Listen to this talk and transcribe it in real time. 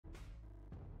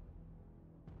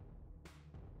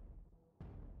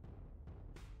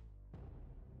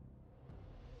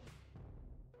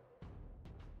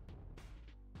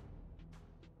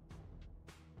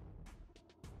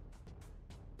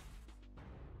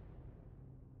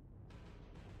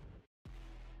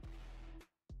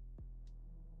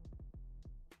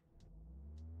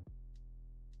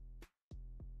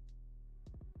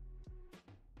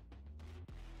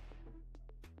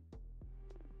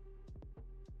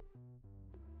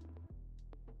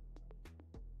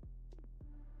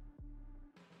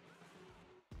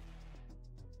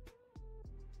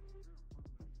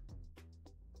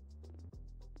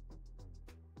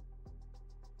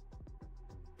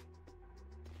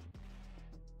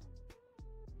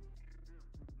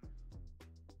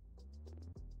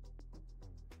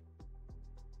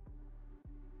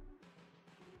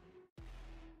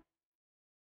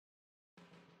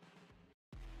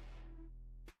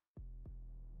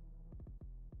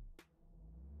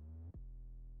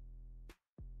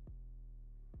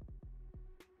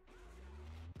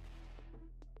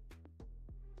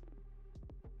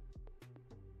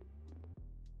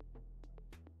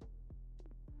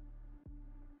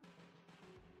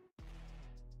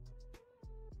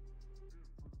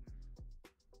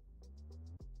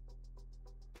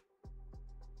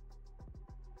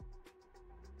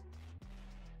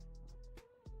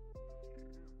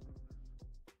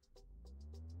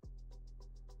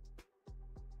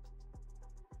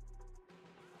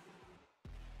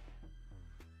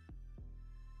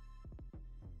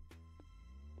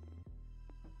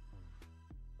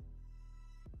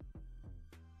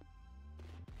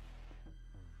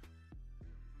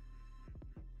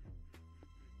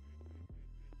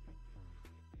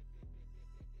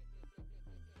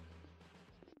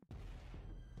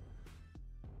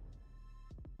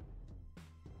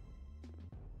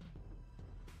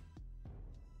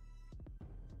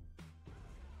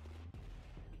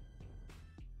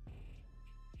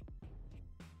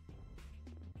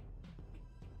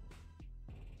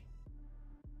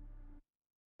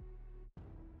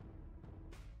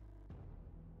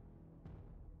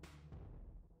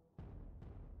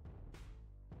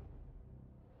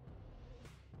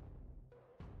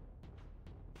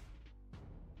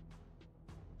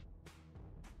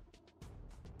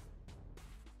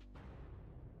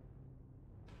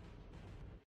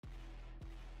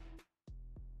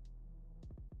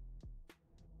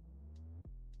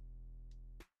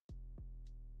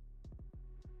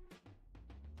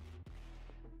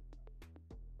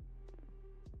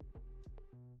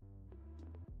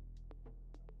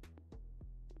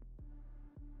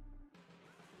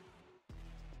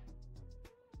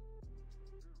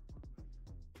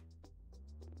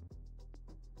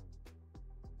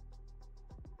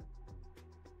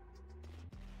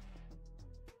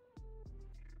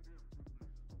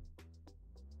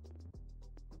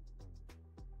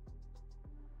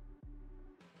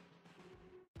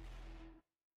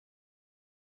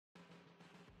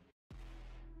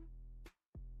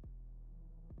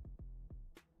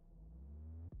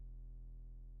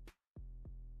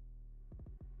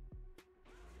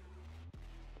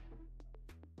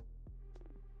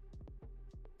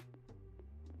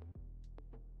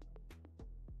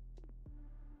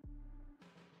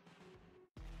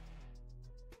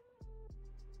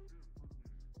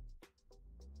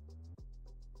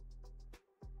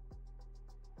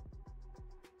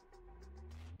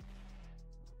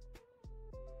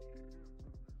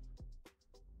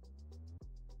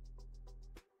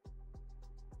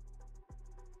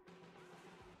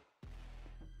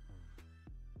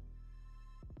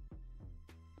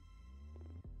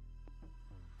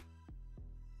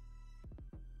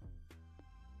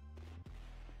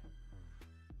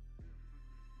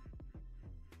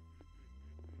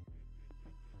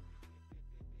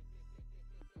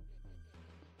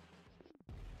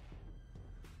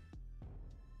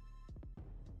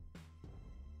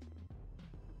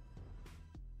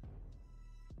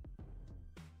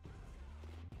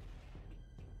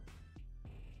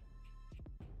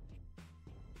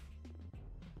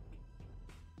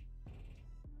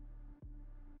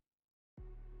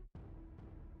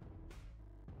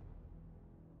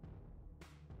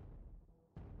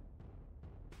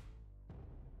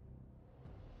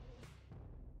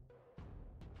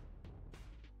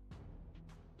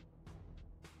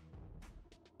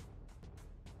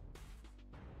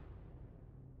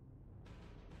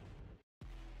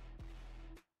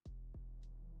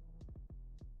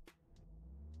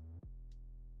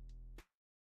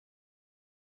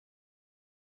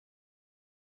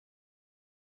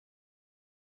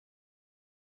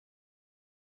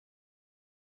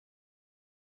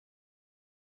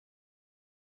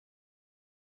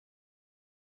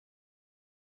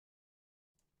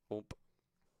Boop.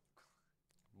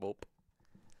 Boop.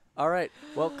 All right.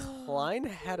 Well, Klein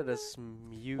had us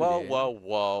muted.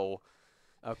 Whoa.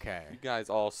 Okay. You guys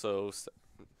also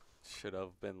should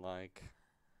have been like.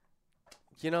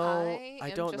 You know, I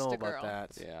am don't just know a about girl.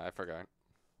 that. Yeah, I forgot.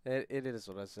 It is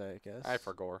what I say, I guess. I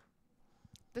forgot.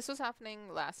 This was happening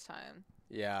last time.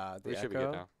 Yeah, the We echo. should be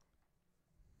good now.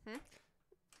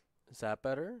 Is that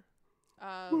better?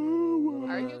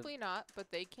 Arguably not, but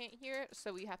they can't hear it,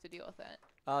 so we have to deal with it.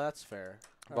 Oh, that's fair.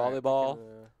 Volleyball.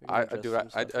 I do.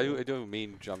 I do a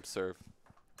mean jump serve.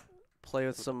 Play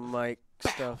with some mic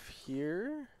stuff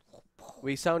here.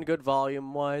 We sound good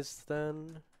volume-wise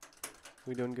then.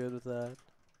 We doing good with that?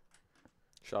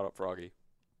 Shut up, Froggy.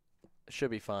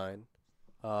 Should be fine.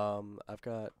 I've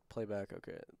got playback.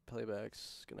 Okay,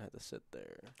 playback's gonna have to sit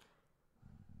there.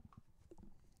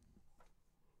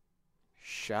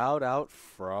 Shout out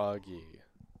Froggy.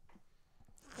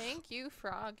 Thank you,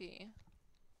 Froggy.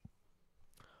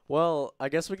 Well, I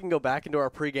guess we can go back into our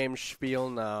pregame spiel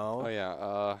now. Oh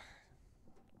yeah.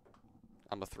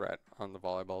 I'm a threat on the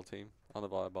volleyball team. On the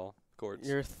volleyball courts.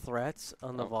 Your threats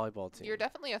on the Oh. volleyball team. You're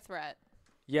definitely a threat.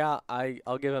 Yeah,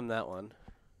 I'll give him that one.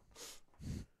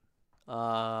 good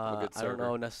I don't server.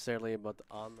 know necessarily about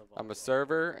on the volleyball. I'm a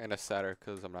server and a setter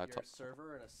because I'm not. You're a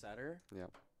server and a setter? Yeah.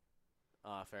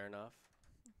 Fair enough.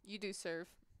 You do serve.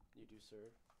 You do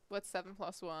serve. What's 7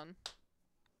 + 1?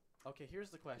 Okay, here's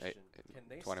the question. Can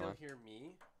they 21. still hear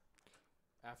me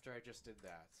after I just did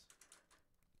that?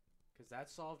 Because that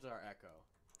solved our echo.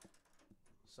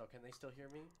 So can they still hear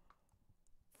me?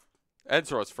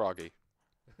 Answer us, Froggy.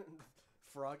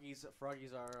 Froggy's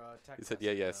our tech. He said,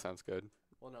 tester yeah, now. sounds good.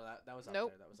 Well, no, that was up Nope.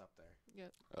 there. That was up there.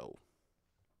 Yep. Oh.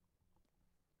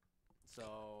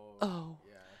 So. Oh.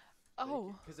 Yeah.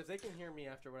 Oh. Because if they can hear me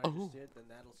after what I just did, then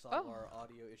that'll solve our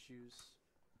audio issues,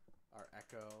 our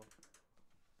echo.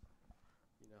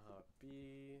 You know how it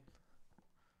be.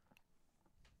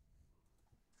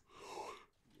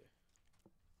 Yeah.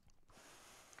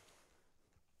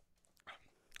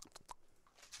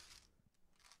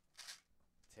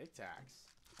 Tic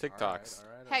Tacs. TikToks. All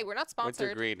right, Hey, we're not sponsored.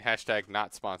 Wintergreen, hashtag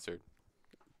not sponsored.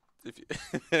 If you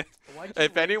Why'd you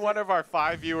if any raise one it? of our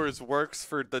 5 viewers works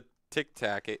for the Tic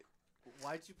Tac,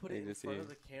 Why'd you put it in Need to front see. of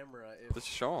the camera if let's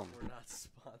show them. we're not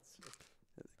sponsored?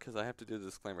 Because I have to do the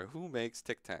disclaimer. Who makes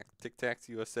Tic Tac? Tic Tacs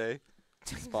USA?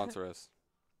 Sponsor us.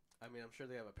 I mean, I'm sure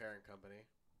they have a parent company.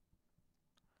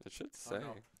 It should Oh, say.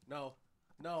 no.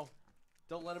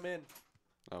 Don't let him in.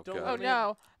 Oh, Don't God. Oh,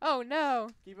 no. Oh, no.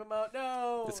 Keep him out.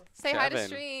 No. This Say hi to Kevin.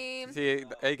 stream. See,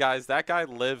 hey guys, that guy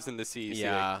lives in the CEC.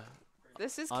 Yeah.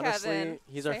 This is Honestly, Kevin.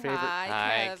 he's our Say favorite- Hi,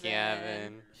 Hi, Kevin.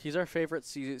 Kevin. He's our favorite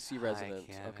CC Hi, resident.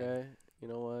 Kevin. Okay. You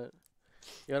know what?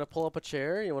 You want to pull up a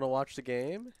chair? You want to watch the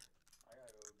game?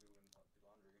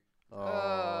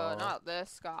 Oh, not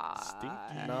this guy.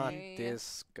 Stinky. Not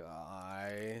this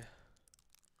guy.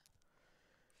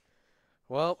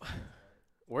 Well,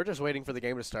 we're just waiting for the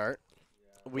game to start.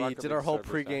 We Rocket did our League whole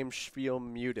servers down. pregame spiel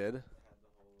muted.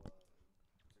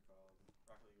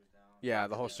 Yeah,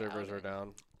 the whole servers were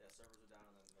down.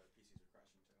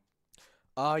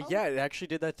 Yeah, it actually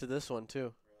did that to this one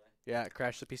too. Yeah, it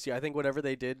crashed the PC. I think whatever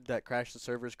they did that crashed the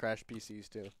servers crashed PCs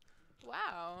too.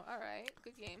 Wow. All right.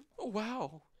 Good game. Oh,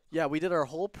 wow. Yeah, we did our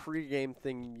whole pregame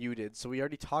thing muted, so we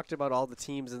already talked about all the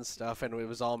teams and stuff, and it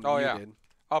was all Oh, yeah. muted.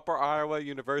 Upper Iowa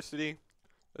University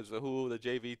is who the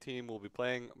JV team will be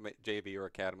playing. JV or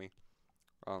Academy.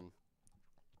 We're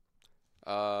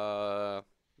gonna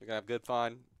have good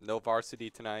fun. No varsity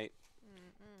tonight.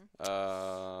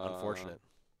 Unfortunate.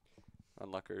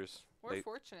 Unluckers. We're They-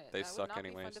 fortunate. they that suck would not be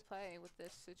anyways. fun to play with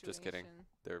this situation. Just kidding.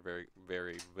 They're very,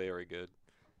 very, very good.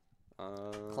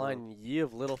 Klein, ye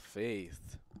of little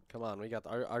faith. Come on, we got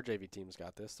our JV team's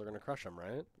got this. They're gonna crush them,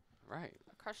 right? Right.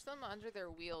 Crush them under their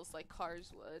wheels like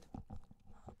cars would.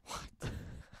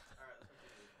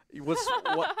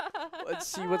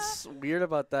 What's weird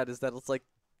about that is that it's like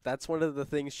that's one of the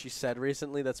things she said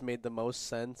recently that's made the most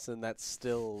sense, and that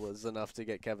still was enough to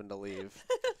get Kevin to leave.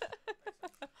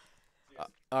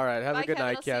 All right, have Bye, a good Kevin.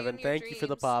 night, I'll see you in Kevin. your Thank you for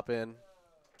the dreams. pop in.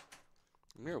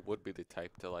 Amir would be the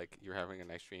type to like you're having a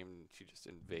nice dream and she just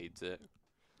invades it.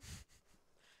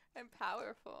 And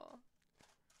powerful.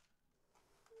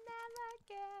 Never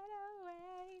get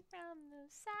away from the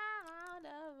sound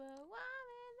of a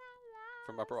woman alive.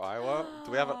 From Upper Iowa?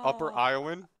 Do we have an Upper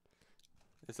Iowan?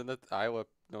 Isn't it Iowa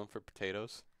known for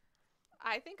potatoes?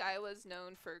 I think Iowa's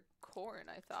known for corn,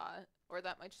 I thought. Or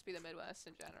that might just be the Midwest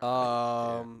in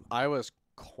general. I was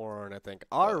corn, I think.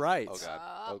 All right. Oh god.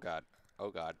 Oh god. Oh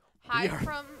god. Hi we are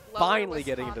from Lower Finally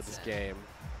getting into this Wisconsin. game.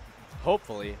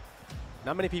 Hopefully.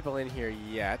 Not many people in here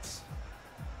yet.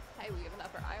 Hey, we have an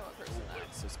Upper Iowa person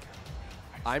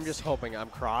up. I'm just hoping. I'm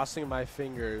crossing my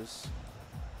fingers.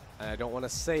 And I don't want to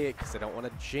say it because I don't want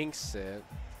to jinx it.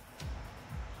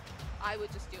 I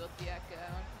would just deal with the echo.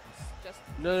 Just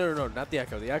No, not the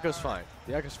echo. The echo's fine.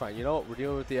 The echo's fine. You know what? We're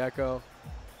dealing with the echo.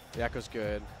 The echo's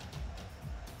good.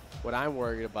 What I'm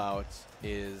worried about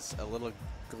is a little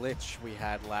glitch we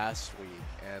had last week,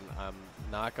 and I'm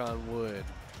knock on wood.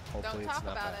 Hopefully don't it's talk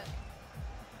not about bad. it.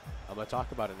 I'm gonna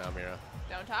talk about it now, Mira.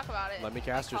 Don't talk about it. Let me and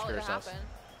caster's call it to curse us. happen.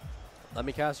 Let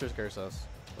me caster's curse us.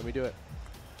 Let me do it.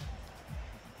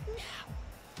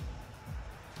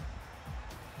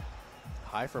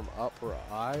 Hi from Upper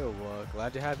Iowa.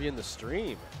 Glad to have you in the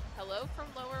stream. Hello from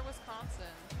Lower Wisconsin.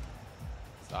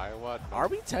 It's Iowa. Are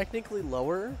we technically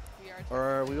lower, We are or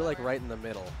are we technically like lower. right in the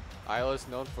middle? Iowa's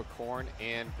known for corn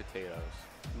and potatoes.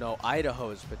 No,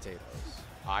 Idaho's potatoes.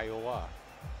 Iowa.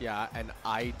 Yeah, and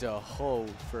Idaho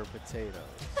for potatoes.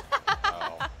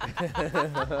 Oh.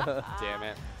 Damn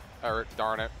it. Or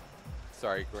darn it.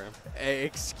 Sorry, Grim.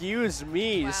 Excuse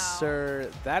me, Wow.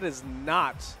 sir. That is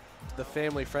not the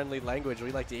family-friendly language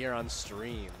we like to hear on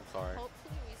stream. Sorry.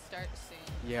 Hopefully we start soon.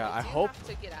 Yeah, We I do hope- have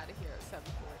to get out of here at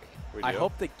 7:40. We I do?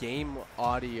 hope the game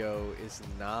audio is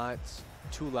not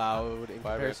too loud in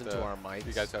Why we have comparison to our mics.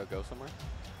 You guys gotta go somewhere?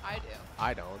 I do.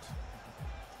 I don't.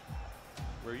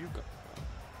 Where are you going?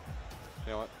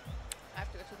 You know what? I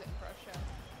have to go to the improv show.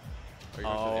 Are you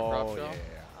going to the improv show?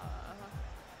 yeah.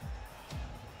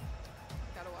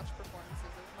 Gotta watch performances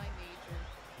of my major.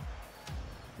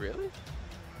 Really?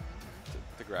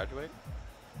 Mhm. To graduate?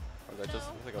 Or is that just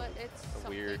No, like but a it's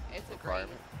weird something- it's a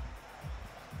requirement?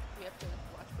 We have to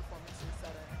watch performances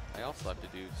that are. I also have to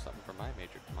do something for my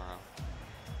major tomorrow.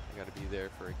 I got to be there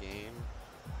for a game,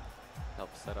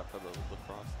 help set up for the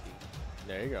lacrosse team,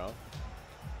 There you go.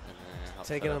 and then help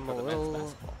Taking set up them for a the men's little,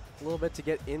 basketball. little bit to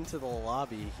get into the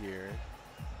lobby here.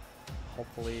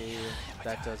 Hopefully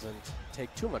that doesn't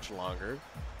take too much longer.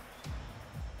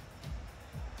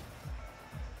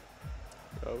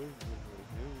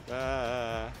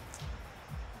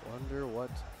 Wonder what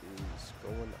is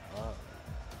going on.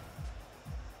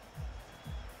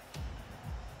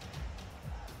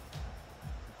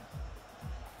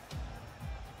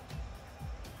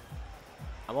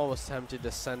 I'm almost tempted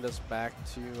to send us back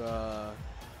to.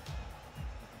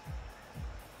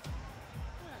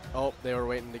 Oh, they were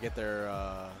waiting to get their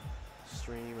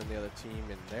stream and the other team,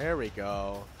 and there we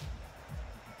go.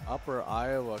 Upper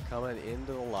Iowa coming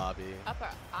into the lobby. Upper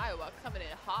Iowa coming in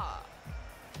hot.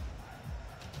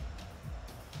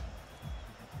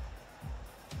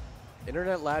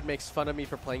 Internet Lad makes fun of me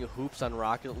for playing hoops on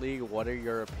Rocket League. What are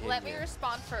your opinions? Let me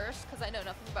respond first because I know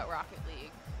nothing about Rocket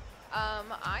League.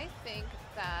 I think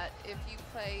that if you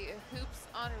play hoops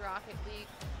on Rocket League,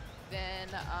 then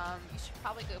you should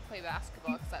probably go play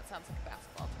basketball because that sounds like a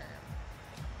basketball term.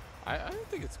 I don't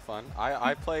think it's fun.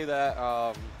 I play that.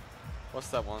 What's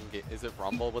that one game? Is it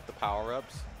Rumble with the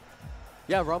power-ups?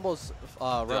 Yeah, Rumble's.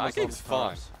 That Rumble's game's fun.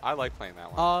 Pops. I like playing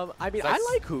that one. I mean, I That's-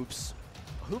 like hoops.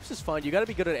 Hoops is fun. You got to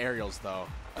be good at aerials, though.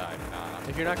 Nah.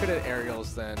 If you're not good at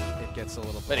aerials, then it gets a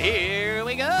little. But here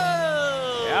we go.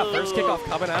 Yeah, first kickoff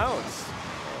coming out.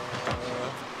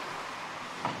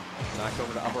 Knocked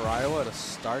over to Upper Iowa to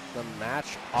start the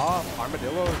match off.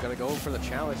 Armadillo is going to go for the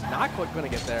challenge. Not quite going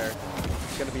to get there.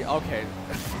 It's going to be, okay,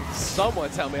 someone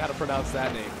tell me how to pronounce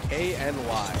that name.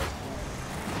 K-N-Y.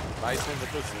 Bison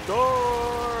with the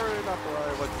score. And Upper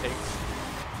Iowa takes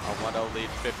a 1-0 lead,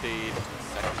 50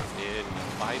 seconds in,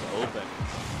 wide open.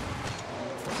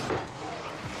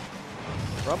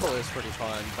 Rumble is pretty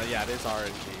fun, but yeah, it is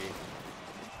RNG.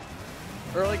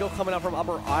 Early goal coming out from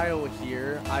Upper Iowa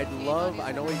here. I'd love,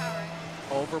 I know we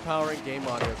overpowering game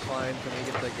audio. Klein, can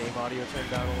we get the game audio turned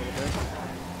down a little bit?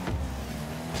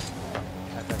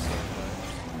 FS gameplay.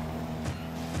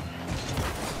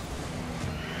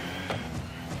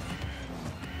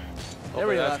 There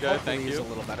we go. That's good. Hopefully Thank he's you. a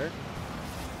little better.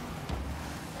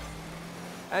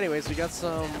 Anyways, we got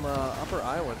some Upper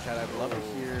Iowa chat. I'd love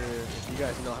to hear if you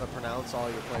guys know how to pronounce all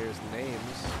your players'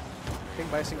 names. King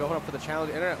Bison going up for the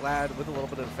challenge. Internet Lad with a little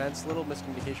bit of defense. Little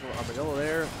miscommunication from Armadillo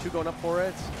there. Two going up for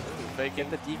it. Faking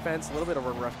Get the defense. A little bit of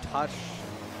a rough touch.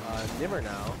 Nimmer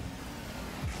now.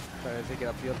 Trying to take it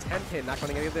upfield. 10K not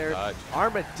going to get there. Touch.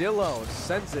 Armadillo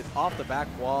sends it off the back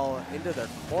wall into their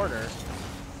corner.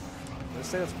 Let's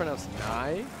say that's pronounced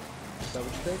Nye. Is that what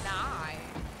you think? Nye.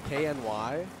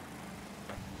 K-N-Y.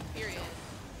 Period.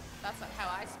 That's not how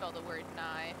I spell the word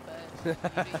nye, but you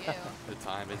do you. the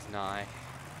time is nigh.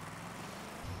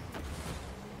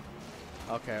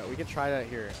 Okay, we can try that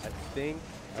here. I think,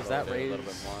 does Lower that it raise a little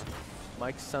bit more?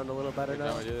 mics sound a little better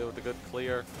now? We did it with a good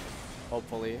clear.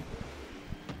 Hopefully.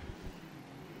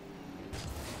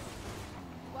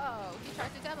 He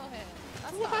tried to demo him.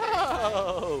 That's not very nice.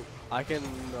 Whoa! I can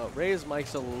raise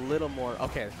mics a little more.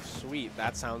 Okay, sweet.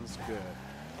 That sounds good.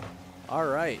 All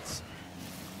right.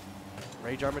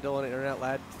 Rage Armadillo and Internet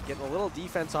Lad getting a little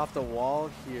defense off the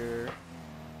wall here.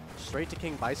 Straight to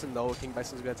King Bison, though. King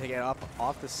Bison's going to take it up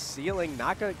off the ceiling.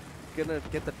 Not going to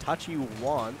get the touch he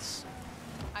wants.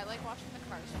 I like watching the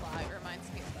cars fly. It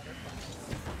reminds me of butterflies.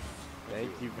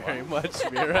 Thank you very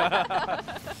much, Mira.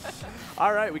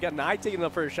 All right, we got Nye taking the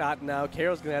first shot now.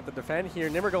 Carroll's going to have to defend here.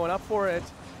 Nimmer going up for it.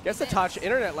 Gets the touch.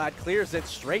 Internet Lad clears it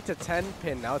straight to 10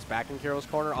 pin. Now it's back in Carroll's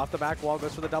corner. Off the back wall.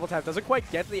 Goes for the double tap. Doesn't quite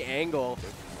get the angle.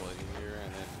 Here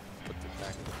and then puts it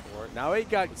back in the court. Now he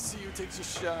got Let's see who takes a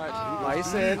shot.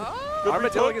 Bison. Oh.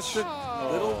 Armadillo gets the Oh.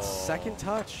 little second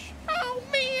touch. Oh,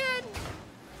 man.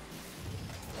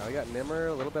 Now we got Nimmer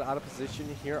a little bit out of position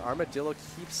here. Armadillo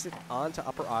keeps it onto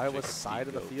Upper Iowa's side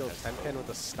of the field. 10 pin with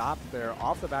a stop there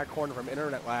off the back corner from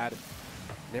Internet Lad.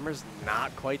 Nimmer's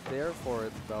not quite there for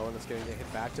it, though, and it's going to get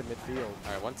hit back to midfield.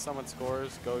 All right, once someone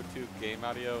scores, go to game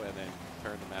audio and then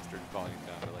turn the master volume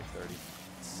down to like 30.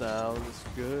 Sounds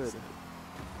good.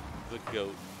 The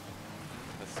GOAT.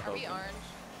 has Are we spoken. orange?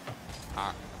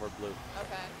 Ah, we're blue.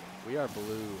 Okay. We are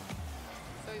blue.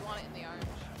 So we want it in the orange.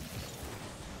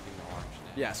 In the orange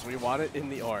now. Yes, we want it in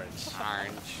the orange.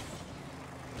 Orange.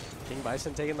 King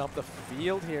Bison taking up the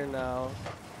field here now.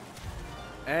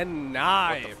 And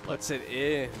Nye puts it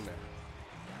in.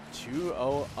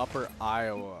 2-0 Upper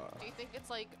Iowa. Do you think it's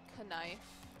like knife,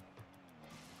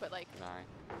 but like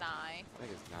 9. nigh, I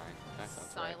think it's 9. That sounds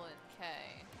right. silent K?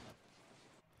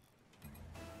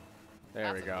 There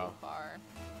That's we a go. cool bar.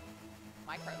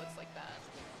 My card looks like that.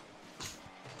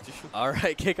 All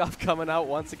right, kickoff coming out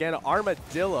once again.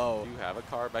 Armadillo. Do you have a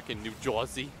car back in New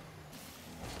Jersey?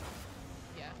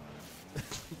 Yeah.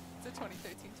 It's a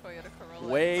 2013 Toyota Corolla.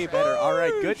 Way better. All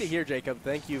right, good to hear, Jacob.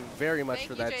 Thank you very much Thank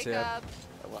for you, that Jacob.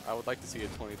 tip. I would like to see a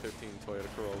 2013 Toyota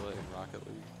Corolla in Rocket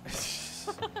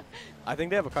League. I think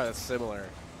they have a car that's similar.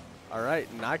 All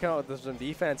right, Nye coming out with some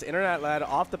defense. Internet Lad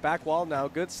off the back wall now.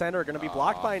 Good center. Going to be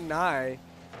blocked by Nye.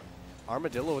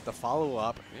 Armadillo with the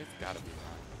follow-up. It's got to be 9.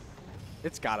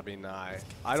 It's got to be Nye.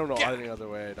 I don't know any other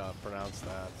way to pronounce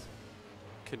that.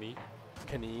 Knie?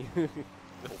 Knie. No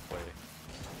way.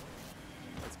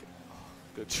 Let's get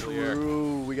good clear.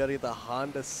 True. We got to get the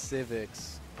Honda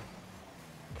Civics.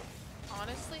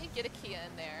 Honestly, get a Kia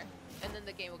in there, and then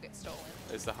the game will get stolen.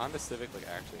 Is the Honda Civic like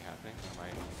actually happening? Am I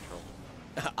in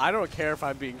control? I don't care if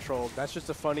I'm being trolled. That's just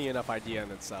a funny enough idea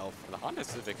in itself. The Honda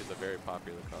Civic is a very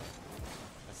popular car.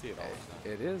 I see it all the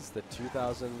time. It is the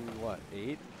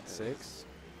 2008, 6.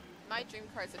 My dream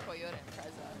car is a Toyota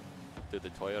Impreza. Dude, the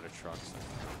Toyota trucks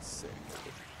are sick.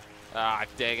 Ah,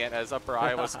 dang it. As Upper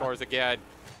Iowa scores again.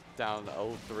 Down to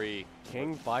 0-3.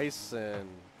 King Bison.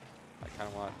 I kind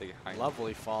of want the Hyundai. He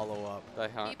Lovely follow-up.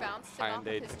 bounced it off of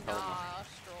Hyundai his Tacoma.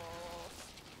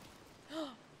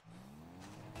 nostrils.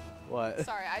 What?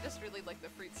 Sorry, I just really like the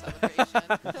fruit celebration.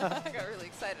 I got really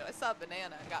excited. I saw a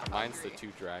banana and got Mine's hungry. the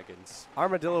 2 dragons.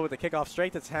 Armadillo with the kickoff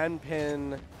straight to 10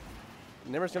 pin.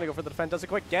 Nimmer's going to go for the defense. Doesn't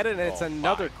quite get it, and it's Oh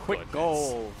another my quick goodness.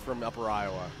 goal from Upper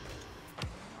Iowa.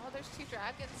 Oh, there's 2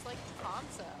 dragons like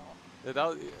Ponzo.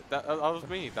 That was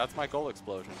me. That's my goal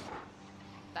explosion.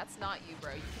 That's not you,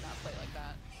 bro. You cannot play like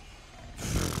that.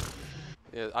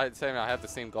 Yeah, I'd say I have the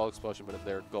same goal explosion, but if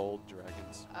they're gold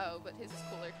dragons. Oh, but his is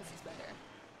cooler because he's better.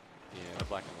 Yeah, the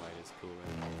black and white is cooler.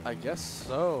 I guess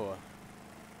so.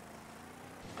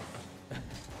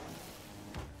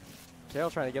 Carroll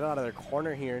trying to get out of their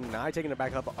corner here. Nye taking it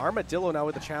back up. Armadillo now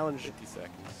with the challenge. 50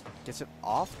 seconds. Gets it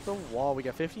off the wall. We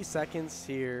got 50 seconds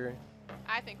here.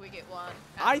 I think we get one.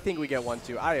 I think we get one,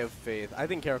 too. I have faith. I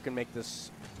think Carroll can make this.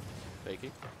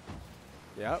 Fakey.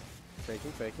 Yep.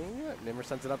 Faking, faking. Yeah. Nimmer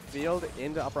sends it upfield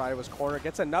into Upper Iowa's corner.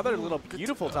 Gets another little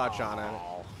beautiful touch on it.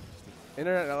 Oh.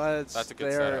 Internet Lad's That's a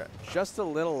good there setup. just a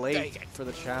little late for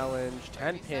the challenge.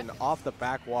 10 pin off the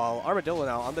back wall. Armadillo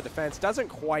now on the defense. Doesn't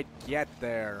quite get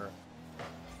there.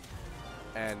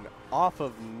 And off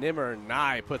of Nimmer,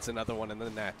 Nye puts another one in the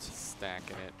net.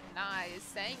 Stacking it. Nice.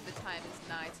 Saying the time is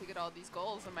nigh to get all these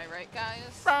goals. Am I right,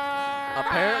 guys?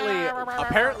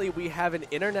 Apparently we have an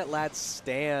Internet Lad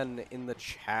stan in the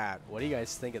chat. What do you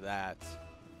guys think of that?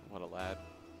 What a lad.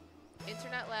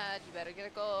 Internet Lad, you better get a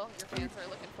goal. Your fans are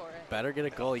looking for it. Better get a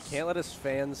goal. He can't let his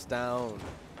fans down.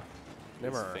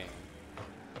 Nimmer. His fan.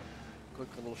 Quick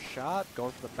little shot.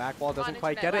 Going for the back wall. Doesn't on,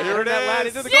 quite get it. Internet Lad. Internet Lad Here it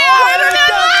into the is.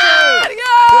 goal.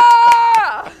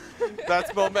 Yeah!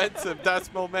 That's momentum.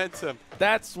 That's momentum.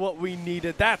 That's what we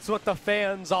needed. That's what the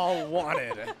fans all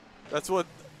wanted. That's what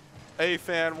a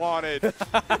fan wanted.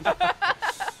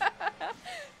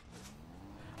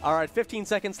 All right, 15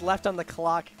 seconds left on the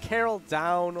clock. Carroll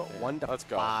down 1-5. Let's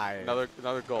go.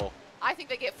 Another goal. I think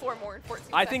they get 4 more in 14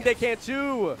 I seconds. think they can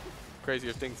too.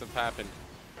 Crazier things have happened.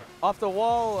 Off the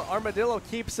wall, Armadillo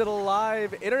keeps it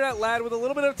alive. Internet Lad with a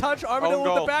little bit of touch.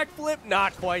 Armadillo with the backflip.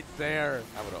 Not quite there.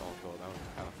 I would have owned goal. That would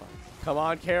have been kind of fun. Come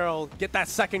on, Carroll. Get that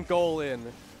second goal in.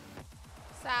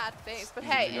 Sad face. But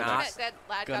hey, Internet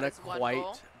Lad got his 1 quite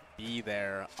goal. be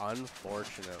there,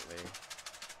 unfortunately.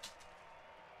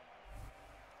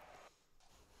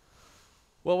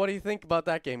 Well, what do you think about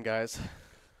that game, guys?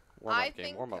 I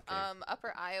think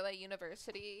Upper Iowa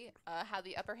University had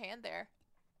the upper hand there.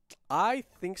 I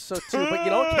think so too, but you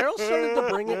know, Carroll started to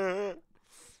bring it.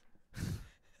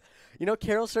 You know,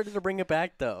 Carroll started to bring it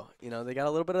back though. You know, they got a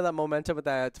little bit of that momentum with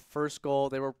that first goal.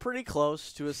 They were pretty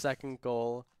close to a second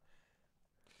goal.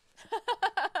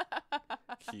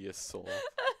 Kia Soul.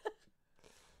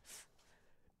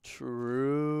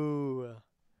 True.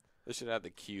 They should have the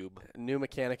cube. New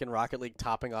mechanic in Rocket League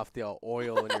topping off the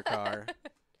oil in your car.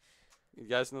 You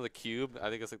guys know the cube? I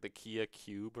think it's like the Kia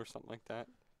Cube or something like that.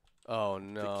 Oh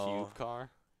no. The cube car.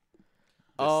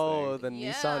 Oh, the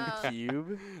Nissan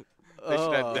Cube. They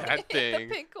should have that thing.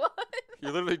 The pink one.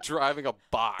 You're literally driving a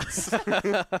box. Dude,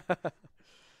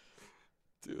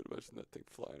 imagine that thing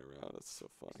flying around. That's so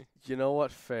funny. You know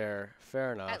what? Fair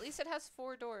enough. At least it has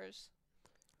 4 doors.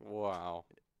 Wow.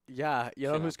 Yeah, you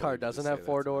know whose car doesn't have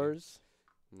 4 doors?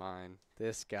 Mine.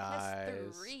 This guy's. It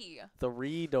has 3.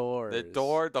 3 doors.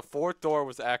 The 4th door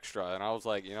was extra, and I was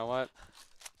like, you know what?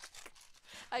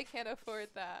 I can't afford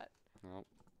that. Nope.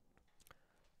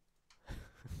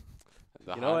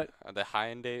 You know what? The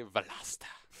Hyundai Veloster.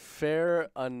 Fair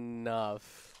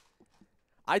enough.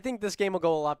 I think this game will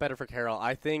go a lot better for Carroll.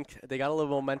 I think they got a little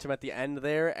momentum at the end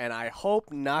there, and I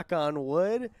hope, knock on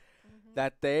wood,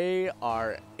 that they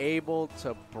are able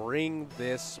to bring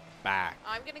this back.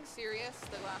 I'm getting serious.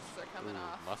 The glasses are coming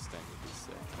off. Mustang would be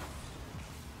sick.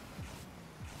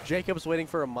 Jacob's waiting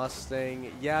for a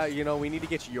Mustang. Yeah, you know, we need to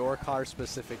get your car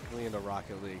specifically into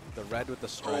Rocket League. The red with the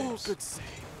stripes. Oh, good save.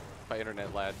 By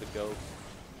Internet Lad to go.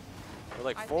 But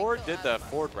like I think Ford they'll did have the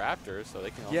the Ford Raptor, so they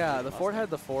can also Yeah, do the Ford Mustang. had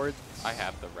the Ford. I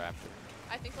have the Raptor.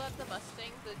 I think we'll have the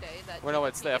Mustang the day that. Well, no,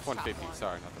 it's the gets top F-150. one.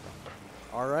 Sorry, not the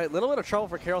Raptor. All right, little bit of trouble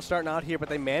for Carroll starting out here, but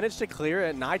they managed to clear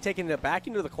it. Nye taking it back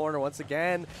into the corner once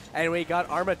again, and we got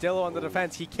Armadillo on the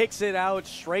defense. He kicks it out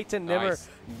straight to Nimmer. Nice.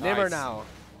 Nimmer Nice. now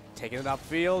taking it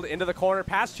upfield into the corner,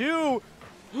 pass 2,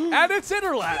 and it's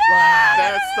Internet.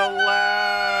 That's the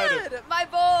lad. Good, my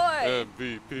boy.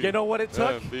 MVP. You know what it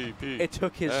took? MVP. It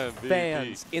took his MVP.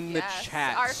 fans in the Yes,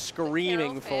 chat our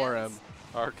screaming Carroll for him, fans.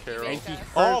 Our Carroll. and he Yes.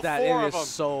 heard All that 4 in of his them.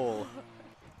 soul.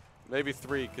 Maybe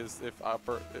 3, because if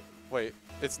wait,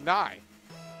 it's Nye.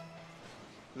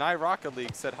 Nye Rocket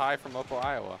League said hi from Upper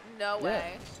Iowa. No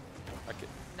way. Okay.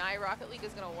 Nye Rocket League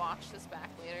is gonna watch this back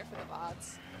later for the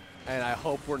bots. And I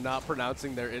hope we're not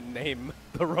pronouncing their name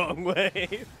the wrong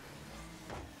way.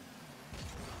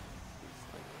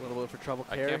 A little bit for trouble.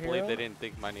 I can't believe they didn't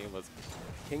think my name was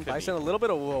King Kenny. Bison, a little bit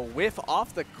of a whiff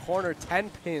off the corner.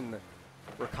 10-pin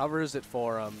recovers it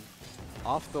for him.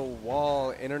 Off the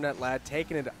wall, Internet Lad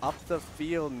taking it up the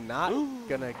field. Not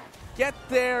gonna get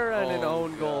there, and an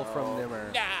own goal from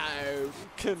Nimmer. No,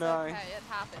 can It's I? okay, it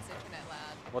happens, Internet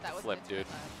Lad. What that the was flip, Internet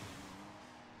dude? Lad.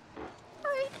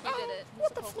 You did it.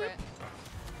 What the flip? It's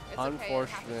okay, it happens,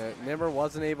 Unfortunate. Nimmer. Nimmer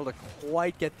wasn't able to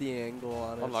quite get the angle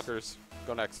on it. Unlockers,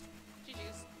 go next.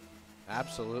 GG's.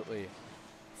 Absolutely.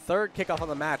 Third kickoff on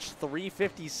the match.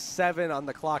 3:57 on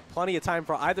the clock. Plenty of time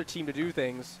for either team to do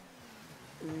things.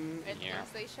 And things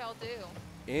they shall do.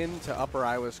 Into Upper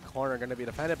Iowa's corner. Going to be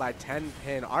defended by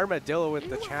 10-pin. Armadillo with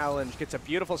the challenge. Gets a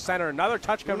beautiful center. Another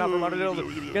touch coming out from Armadillo.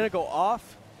 Going to go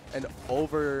off and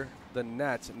over the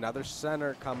net. Another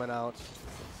center coming out.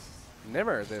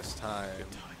 Nimmer this time.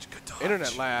 Good touch.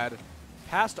 Internet Lad.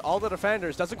 Past all the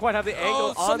defenders. Doesn't quite have the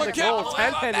angle on the someone get goal. away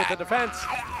 10-pin with the defense.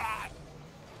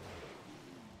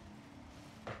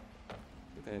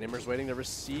 Nimmer's waiting to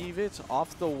receive it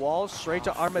off the wall, straight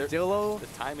to Armadillo. The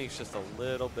timing's just a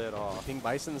little bit off. King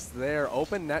Bison's there.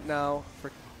 Open net now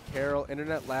for Carroll.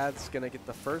 Internet Lad's going to get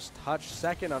the first touch.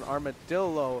 Second on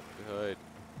Armadillo. Good.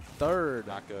 Third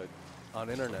Not good. on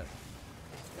Internet.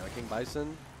 Now King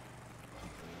Bison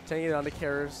taking it on the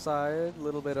Carrol's side. A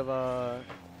little bit of a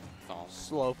Thumb.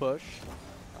 slow push.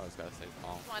 I was gotta say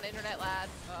thumb. Come on, Internet Lad.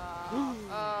 Oh,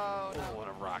 Oh, no. what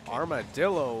a rocket.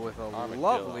 Armadillo with a Armadillo.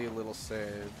 lovely little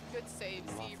save. Good save,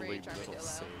 Lovely C-Rage little Armadillo.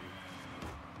 save.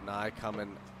 Nye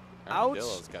coming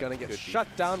Armadillo's out. got Going to get good shut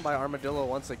defense. down by Armadillo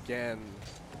once again.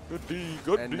 Good D,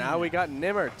 good And D. now we got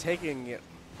Nimmer taking it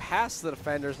past the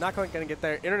defenders. Not quite going to get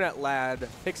there. Internet Lad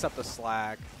picks up the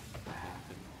slack.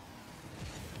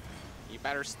 You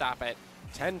better stop it.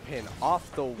 10 pin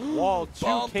off the wall to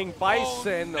Bump. King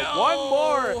Bison. Oh, no. One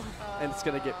more, and it's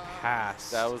going to get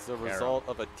past. That was the Carroll. result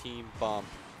of a team bump.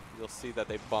 You'll see that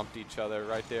they bumped each other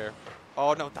right there.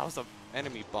 Oh, no, that was an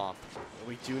enemy bump.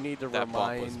 We do need to That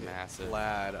bump was remind massive.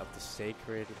 Vlad of the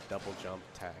sacred double jump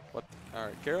tag. What? All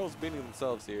right, Carroll's beating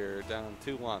themselves here, down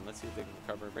 2-1. Let's see if they can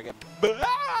recover and bring it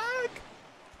back.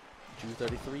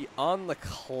 2:33 on the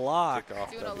clock.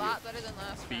 Kickoff Doing a W. lot better than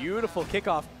last round. Beautiful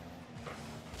kickoff.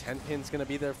 10 pin's going to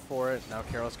be there for it. Now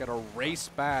Carroll's got to race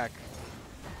back.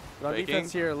 But on Faking.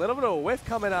 defense here, a little bit of a whiff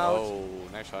coming out. Oh,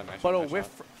 nice shot, nice But shot. a nice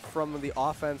whiff shot. from the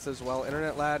offense as well.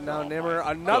 Internet Lad now, Oh Nimmer.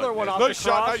 my Another one goodness. off Nice the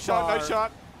shot, crossbar. nice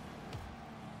shot, nice shot.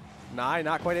 Nye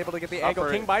not quite able to get the angle.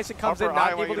 Upper- King Bison comes in, Upper not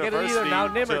Iowa able to get it either. University Now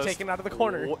Nimmer just taken out of the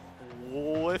corner.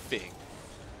 Whiffing.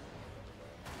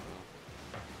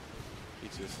 He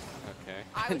just, okay.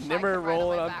 I wish I Nimmer could ride on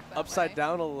rolling my on back that upside way.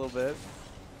 down a little bit.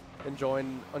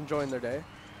 Enjoying their day.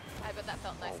 I bet that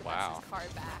felt nice. Oh, It wow. his car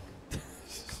back.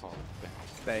 Oh,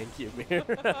 Thank you, Mir.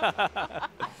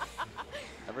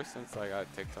 ever since I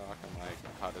got TikTok, I'm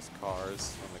like, how does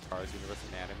Cars and the Cars universe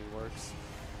anatomy works?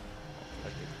 I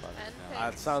think about it now.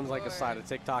 That sounds like a side of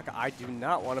TikTok I do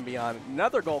not want to be on.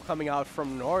 Another goal coming out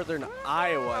from Northern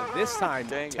Iowa. This time,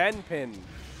 Dang it. 10 pin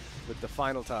with the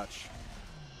final touch.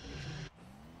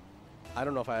 I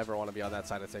don't know if I ever want to be on that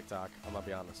side of TikTok. I'm going to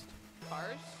be honest.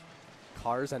 Cars?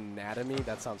 Cars anatomy?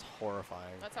 That sounds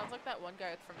horrifying. That sounds like that one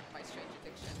guy from My Strange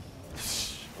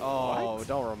Addiction. Oh, What?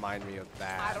 don't remind me of I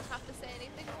that. don't have to say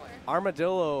anything more.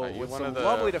 Armadillo Are you with one some of the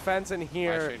lovely defense in My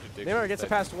here. Strange Addictions Nimmer gets it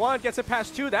that- past one, gets it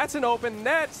past two. That's an open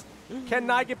net. Can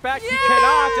Nye get back? He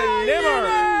cannot, and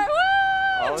Nimmer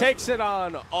always- takes it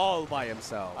on all by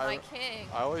himself. My king.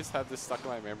 I always have this stuck in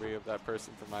my memory of that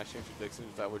person from My Strange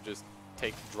Addictions that would just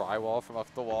take drywall from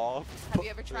off the wall. Have you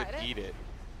ever and tried it? eat it.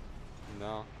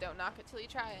 No. Don't knock it till you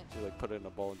try it. You like put it in a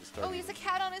bowl and just start Oh, he has a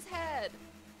cat on his head.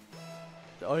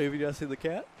 Oh, have you guys seen the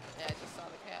cat? Yeah, I just saw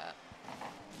the cat.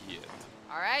 eating it.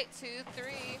 All right,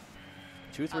 2-3.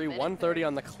 2-3, minute 1:30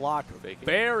 on the clock. Faking.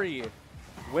 Very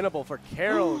winnable for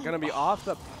Carroll. Going to be off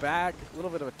the back. A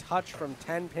little bit of a touch from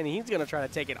 10 pin. He's going to try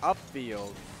to take it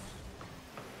upfield.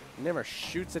 Nimmer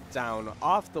shoots it down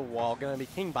off the wall. Going to be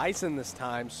King Bison this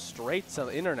time. Straight to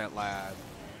the Internet Lad.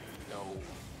 No.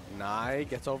 Nye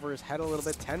gets over his head a little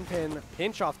bit. 10 pin.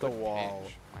 Pinch off the Good wall.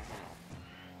 pinch. Wow.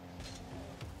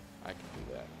 I can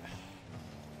do that.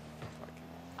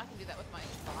 I can do that with my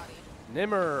body.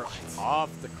 Nimmer off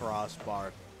the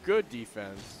crossbar. Good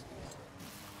defense.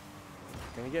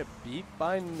 Gonna get beat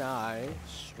by Nye.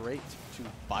 Straight to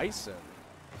Bison.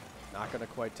 Not gonna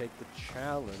quite take the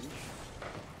challenge.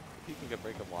 If you can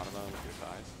break a watermelon with your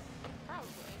thighs, Probably.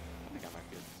 I think I might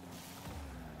be able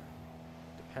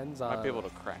to. Depends Might be able on to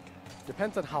crack it.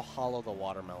 depends on how hollow the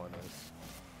watermelon is.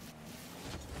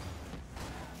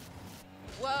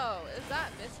 Whoa, is that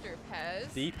Mr.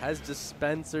 Pez? The Pez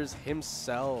dispensers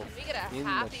himself. Can we get a in the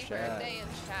happy chat. birthday in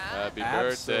chat? Happy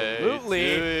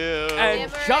Absolutely. birthday to you. And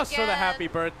Nimmer just for the again. happy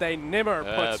birthday, Nimmer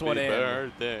puts Happy one in.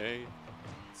 birthday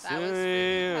That was to for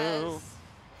you. Pez.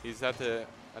 He's at the,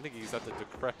 I think he's at the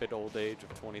decrepit old age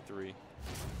of 23,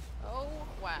 Oh,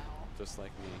 wow. just like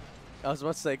me. I was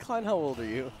about to say, Klein, how old are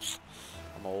you?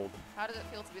 I'm old. How does it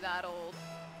feel to be that old?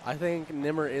 I think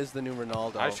Nimmer is the new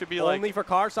Ronaldo. I should be Only like- for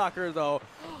car soccer, though.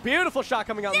 Beautiful shot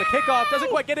coming out in the kickoff. Doesn't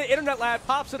quite get it. Internet Lad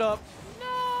pops it up. No!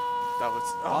 That was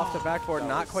Off the backboard, that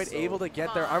not was quite so- able to get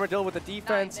Come there. on. Armadillo with the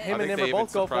defense. Nice. Him I and think Nimmer they even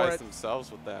both go for surprised it.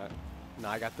 themselves with that.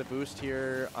 Now I got the boost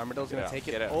here. Armadillo's Get going out, to take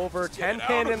get it out. over. Just get 10 it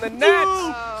pin out. in the net.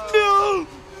 Oh.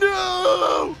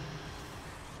 No!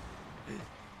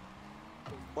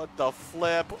 What the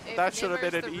flip? If That should have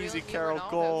Nimmer's been the an real easy new Carroll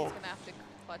Ronaldo, goal. He's gonna have to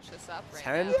clutch this up right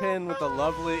 10 now. pin with the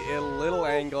lovely little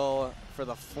angle for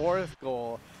the fourth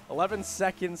goal. 11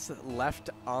 seconds left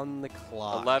on the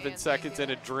clock. 11 Man, seconds thank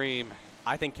in a you. dream.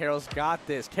 I think Carroll's got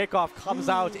this. Kickoff comes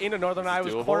out into Northern This is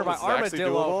Iowa's doable. corner by This is actually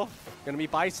Armadillo. doable. Going to be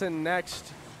Bison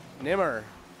next. Nimmer.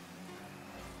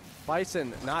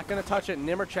 Bison not going to touch it.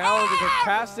 Nimmer challenges it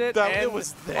past it. That- and it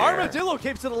was there. Armadillo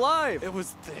keeps it alive. It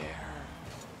was there.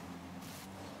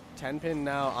 10 pin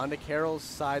now onto Carroll's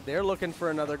side. They're looking for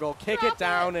another goal. Kick Drop it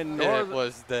down and It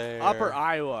was there. Upper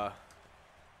Iowa.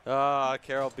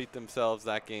 Carroll beat themselves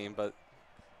that game, but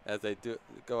as they do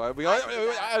go, as we head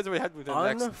to the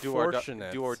next do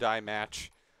Unfortunate. or die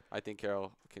match, I think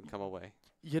Carroll can come away.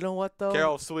 You know what, though?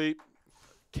 Carroll sweep.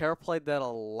 Carroll played that a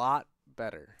lot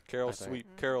better. Carroll I think.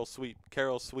 sweep. Carroll sweep.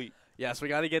 Carroll sweep. Yes, we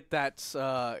got to get that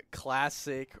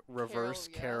classic reverse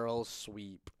Carroll, yeah. Carroll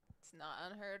sweep. It's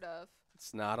not unheard of.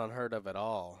 It's not unheard of at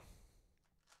all.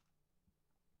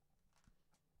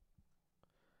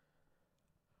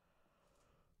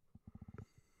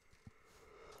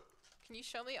 Can you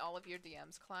show me all of your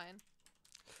DMs, Klein?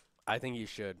 I think you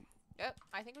should. Yep.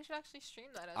 I think we should actually stream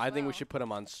that as well. I think we should put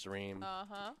him on stream.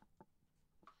 Uh-huh.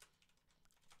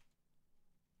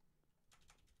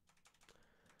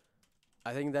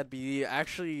 I think that'd be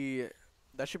actually,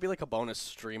 that should be like a bonus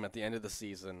stream at the end of the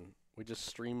season. We just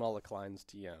stream all the Klein's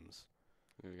DMs.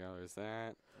 There we go. There's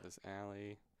that. There's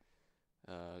Allie.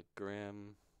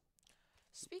 Grim.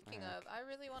 Speaking of, I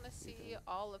really want to see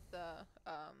all of the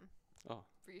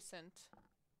recent.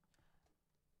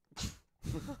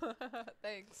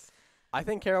 Thanks. I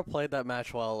think Carroll played that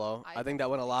match well, though. I think that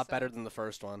went a lot so. better than the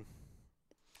first one.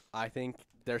 I think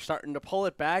they're starting to pull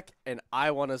it back, and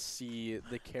I want to see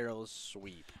the Carroll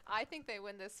sweep. I think they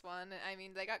win this one. I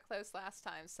mean, they got close last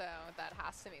time, so that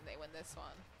has to mean they win this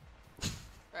one.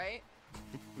 Right?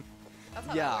 That's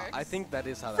how that works. I think that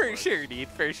is how that For works. sure, dude.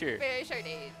 For sure. For sure,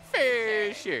 dude.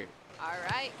 For sure. All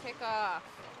right, kickoff.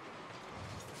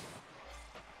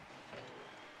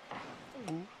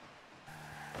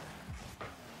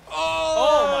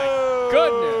 Oh my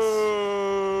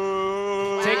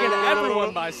goodness! Taking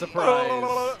everyone by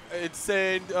surprise.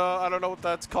 Insane. I don't know what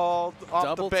that's called. Off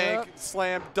Double the bank. tap?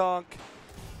 Slam dunk.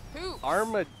 Who?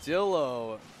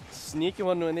 Armadillo sneaking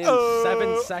one in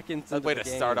 7 seconds. That's a way to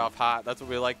start off hot. That's what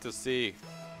we like to see.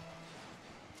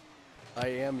 I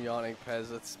am yawning,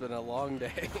 Pez. It's been a long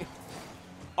day.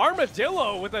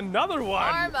 Armadillo with another one.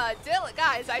 Armadillo.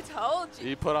 Guys, I told you.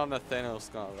 You put on the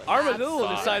Thanos gauntlet. Armadillo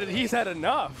Absolutely. decided he's had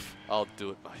enough. I'll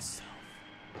do it myself.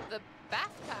 The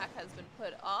backpack has been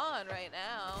put on right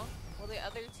now. Will the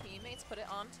other teammates put it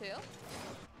on too?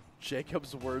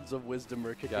 Jacob's words of wisdom are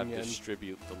You kicking gotta in.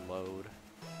 distribute the load.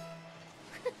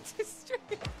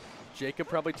 Jacob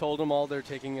probably told them all that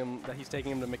he's taking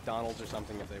him to McDonald's or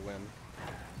something if they win.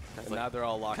 And like, now they're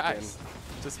all locked guys,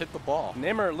 just hit the ball. in.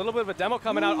 Nimmer, a little bit of a demo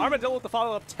coming out. Armadillo with the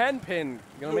follow-up 10-pin.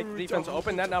 Gonna make the defense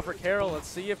open that now for Carroll. Let's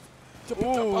see if...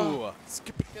 Ooh.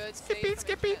 Good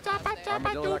Skippy,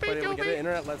 Armadillo not quite able to get it.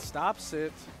 Internet let stops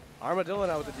it. Armadillo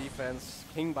now with the defense.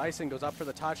 King Bison goes up for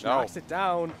the touch, knocks it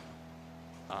down.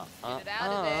 Get it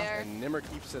out of there. And Nimmer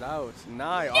keeps it out.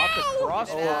 Nye off the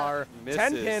crossbar. Misses.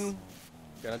 10-pin.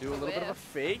 Gonna do a little bit of a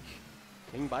fake.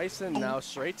 King Bison now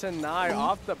straight to Nye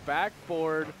off the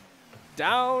backboard.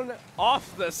 Down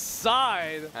off the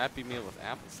side. Happy Meal with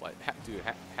apple slice. Dude,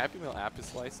 Happy Meal apple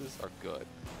slices are good.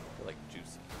 They're like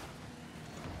juicy.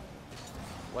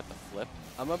 What the flip?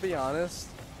 I'm gonna be honest.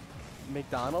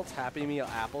 McDonald's Happy Meal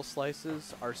apple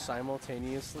slices are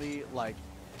simultaneously like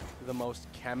the most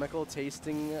chemical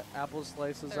tasting apple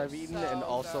slices They're I've eaten, so and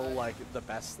also good. like the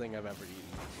best thing I've ever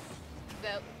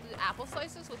eaten. The apple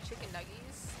slices with chicken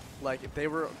nuggies. Like they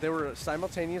were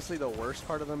simultaneously the worst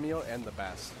part of the meal and the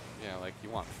best. Yeah, like you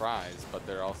want fries, but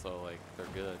they're also like, they're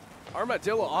good.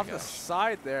 Armadillo Oh my off the gosh.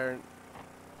 side there.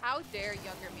 How dare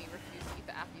younger me refuse to eat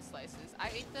the apple slices? I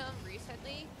ate them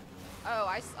recently. Oh,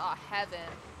 I saw heaven.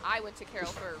 I went to Carroll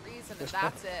for a reason, and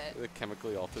that's it. It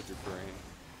chemically altered your brain.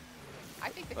 I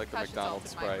think the Like the concussions McDonald's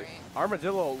altered my Sprite. brain.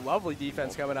 Armadillo, lovely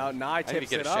defense coming out. Nye I need to tips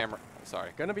get it a up. shamrock.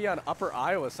 Sorry. Gonna be on upper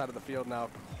Iowa side of the field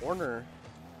now. Corner.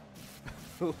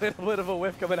 A little bit of a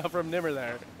whiff coming out from Nimmer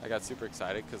there. I got super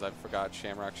excited because I forgot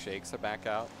Shamrock Shakes are back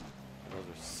out. And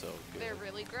those are so good. They're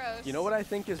really gross. You know what I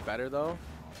think is better though?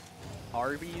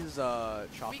 Arby's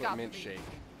chocolate got mint the beef. shake.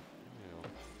 Ew.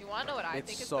 You want to know what I think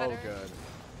It's is so better? good.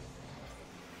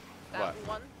 That What?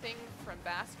 one thing from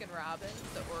Baskin Robbins,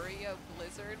 the Oreo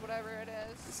Blizzard, whatever it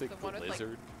is. You say the one with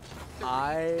Blizzard?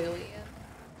 like 3 billion.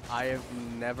 I have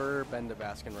never been to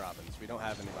Baskin Robbins. We don't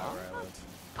have any by where I live.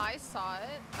 I saw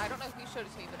it. I don't know who showed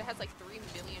it to me, but it has like 3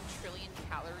 million trillion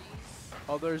calories.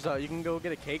 Oh, there's you can go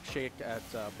get a cake shake at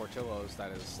Portillo's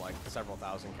that is like several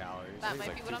thousand calories. That think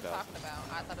might it's be like what I'm 2,000. talking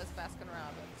about. I thought it was Baskin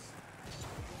Robbins.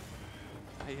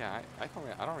 Yeah,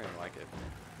 I don't really like it.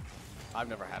 I've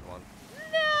never had one.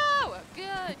 No!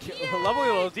 Good. Yay! Lovely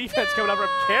little defense coming up from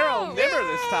Carroll Nimmer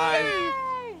this time.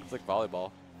 It's like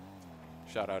volleyball.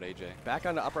 Shout out AJ. Back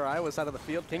on the upper Iowa side of the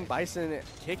field. King Bison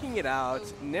kicking it out.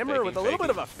 Ooh. Nimmer Faking, with a little bit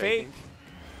of a fake. faking.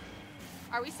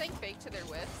 Are we saying fake to their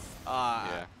whiffs?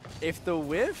 Yeah. If the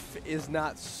whiff is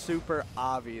not super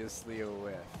obviously a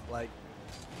whiff, like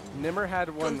Nimmer had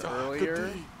one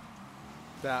earlier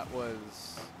that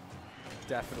was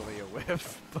definitely a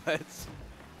whiff, but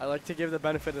I like to give the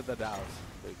benefit of the doubt.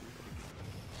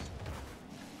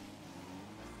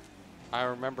 I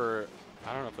remember,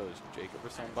 I don't know if it was Jacob or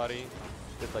somebody,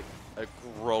 did like a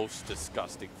gross,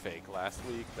 disgusting fake last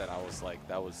week that I was like,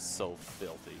 that was so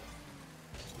filthy.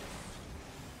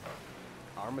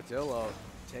 Armadillo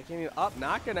taking it up,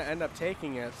 not going to end up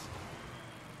taking it,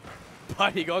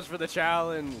 but he goes for the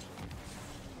challenge.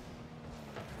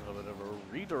 A little bit of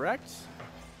a redirect.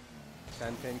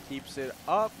 10-pin keeps it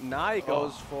up. Nye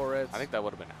goes for it. I think that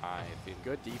would have been high. If he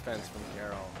Good defense from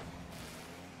Carroll.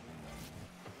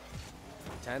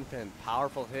 10-pin,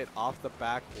 powerful hit off the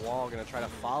back wall. Going to try to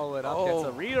follow it up. Gets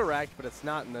a redirect, but it's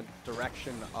not in the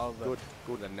direction of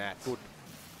the net. Good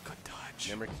touch.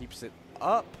 Nimmer keeps it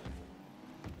up.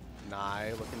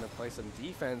 Nye looking to play some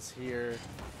defense here.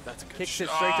 That's a good Kicks shot. it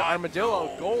straight to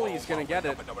Armadillo. Goalie's going to get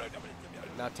it.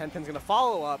 Now 10-pin's going to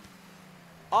follow up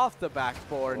off the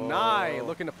backboard. Nye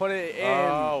looking to put it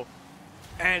in.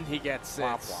 And he gets it.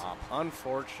 Womp womp.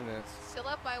 Unfortunate. Still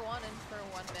up by 1 and for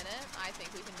 1 minute. I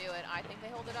think we can do it. I think they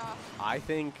hold it off. I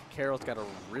think Carroll's got a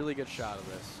really good shot of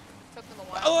this. Took them a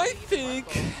while. Oh, I to beat think.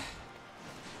 one goal.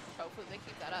 Hopefully they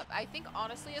keep that up. I think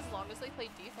honestly, as long as they play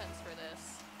defense for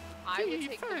this, I would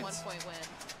take the 1-point win.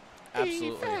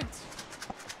 Absolutely.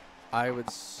 I would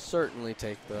certainly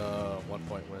take the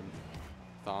 1-point win.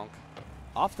 Thonk.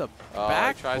 Off the He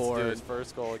tries to do backboard. his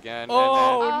first goal again.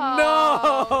 Oh,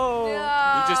 no!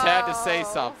 You just had to say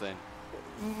something.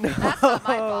 No. That's not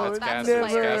my fault. That's That's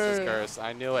Casper's players. curse.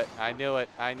 I knew it. I knew it.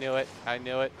 I knew it. I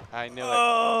knew it. I knew it.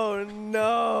 Oh,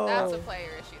 no. That's a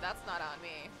player issue. That's not on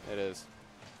me. It is.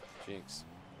 Jinx.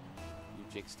 You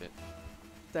jinxed it.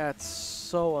 That's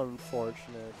so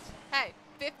unfortunate. Hey,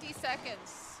 50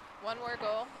 seconds. 1 more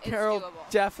goal. It's Carroll doable.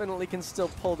 definitely can still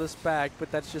pull this back,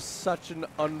 but that's just such an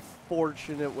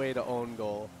unfortunate way to own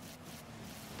goal.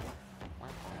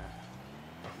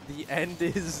 The end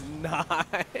is nigh.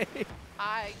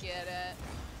 I get it.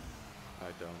 I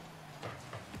don't.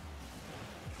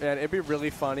 Man, it'd be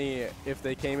really funny if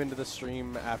they came into the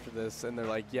stream after this and they're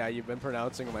like, yeah, you've been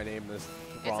pronouncing my name this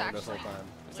wrong this whole time.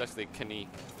 It's actually Kani.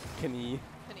 Kani.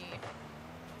 Penny.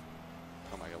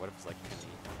 Oh my god, what if it's like Kani?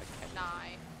 Like 9.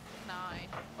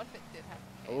 What if it did have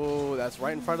K? Oh, that's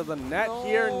right in front of the net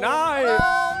here. Nye Oh,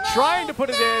 no. trying to put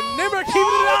it in. Nimmer keeping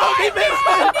it out. He missed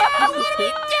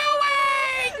it.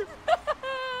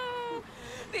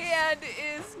 The end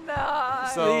is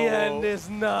not. So- The end is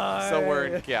nigh. So we're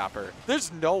in Gapper.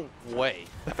 There's no way.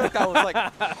 I feel like that was like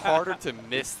harder to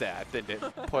miss that than to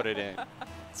put it in.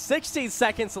 16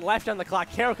 seconds left on the clock.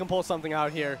 Carroll can pull something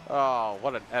out here. Oh,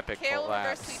 what an epic Carroll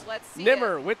collapse. University, let's see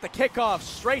Nimmer it. with the kickoff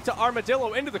straight to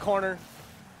Armadillo into the corner.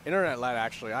 Internet led,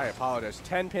 actually. I apologize.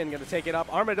 10-pin going to take it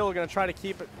up. Armadillo going to try to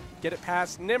get it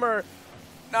past Nimmer.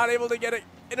 Not able to get it.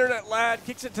 Internet lad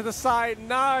kicks it to the side.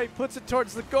 Nye puts it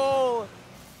towards the goal.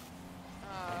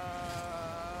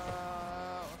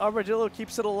 Armadillo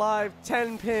keeps it alive.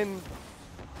 10-pin.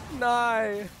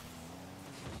 Nye.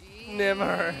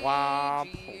 Nimmer.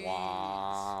 Womp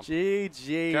womp.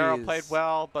 GG. Carroll played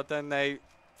well, but then they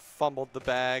fumbled the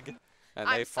bag, and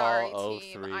they I'm sorry, fall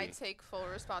team. 0-3. I take full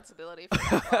responsibility for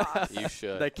that loss. You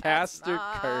should. The caster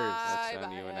That's curse. my That's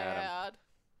on you and Adam. bad.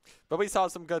 But we saw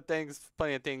some good things,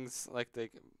 plenty of things like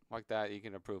that you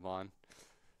can improve on.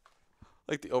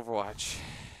 Like the Overwatch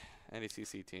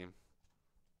NECC team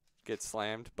gets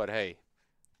slammed, but hey,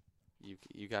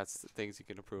 you got things you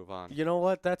can improve on. You know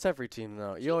what? That's every team,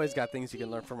 though. You always got things you can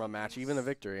learn from a match, even a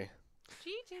victory.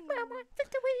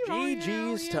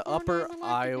 GG's to Upper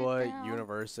Iowa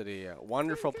University.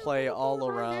 Wonderful play all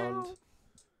around.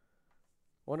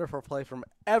 Wonderful play from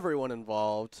everyone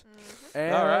involved.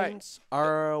 And All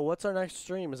right. what's our next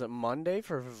stream? Is it Monday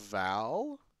for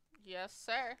Val? Yes,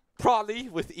 sir. Probably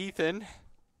with Ethan.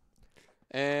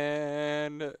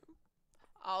 And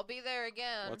I'll be there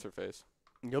again. what's her face?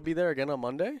 You'll be there again on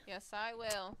Monday? Yes, I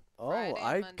will. Oh, Friday and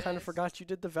I kind of Mondays. forgot you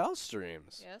did the Val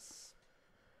streams. Yes.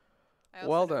 I also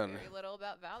Well know done. very little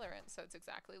about Valorant, so it's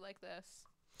exactly like this.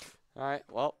 All right.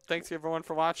 Well, thanks everyone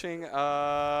for watching.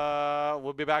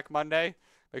 We'll be back Monday.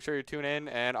 Make sure you tune in,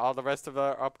 and all the rest of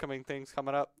our upcoming things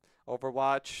coming up.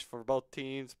 Overwatch for both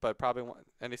teams, but probably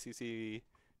NECC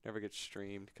never gets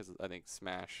streamed because I think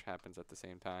Smash happens at the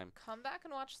same time. Come back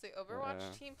and watch the Overwatch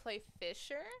Yeah. team play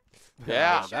Fisher.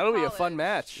 Yeah. That'll be a fun College.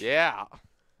 match. Yeah.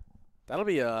 That'll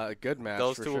be a good match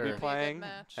Those for two sure. will be Be a good playing,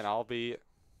 match. and I'll be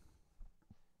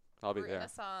Rooting there.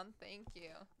 us on. Thank you.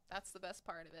 That's the best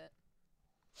part of it.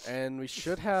 And we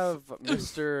should have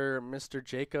Mr.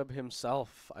 Jacob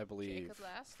himself, I believe, Jacob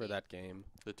Lasky for that game.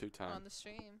 The two-time on the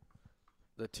stream.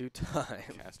 The two-time.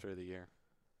 caster of the year.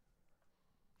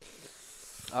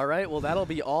 All right, well, that'll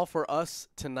be all for us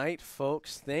tonight,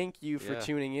 folks. Thank you for Yeah.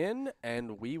 tuning in,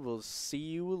 and we will see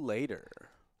you later.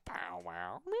 Bow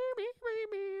wow.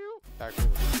 Back to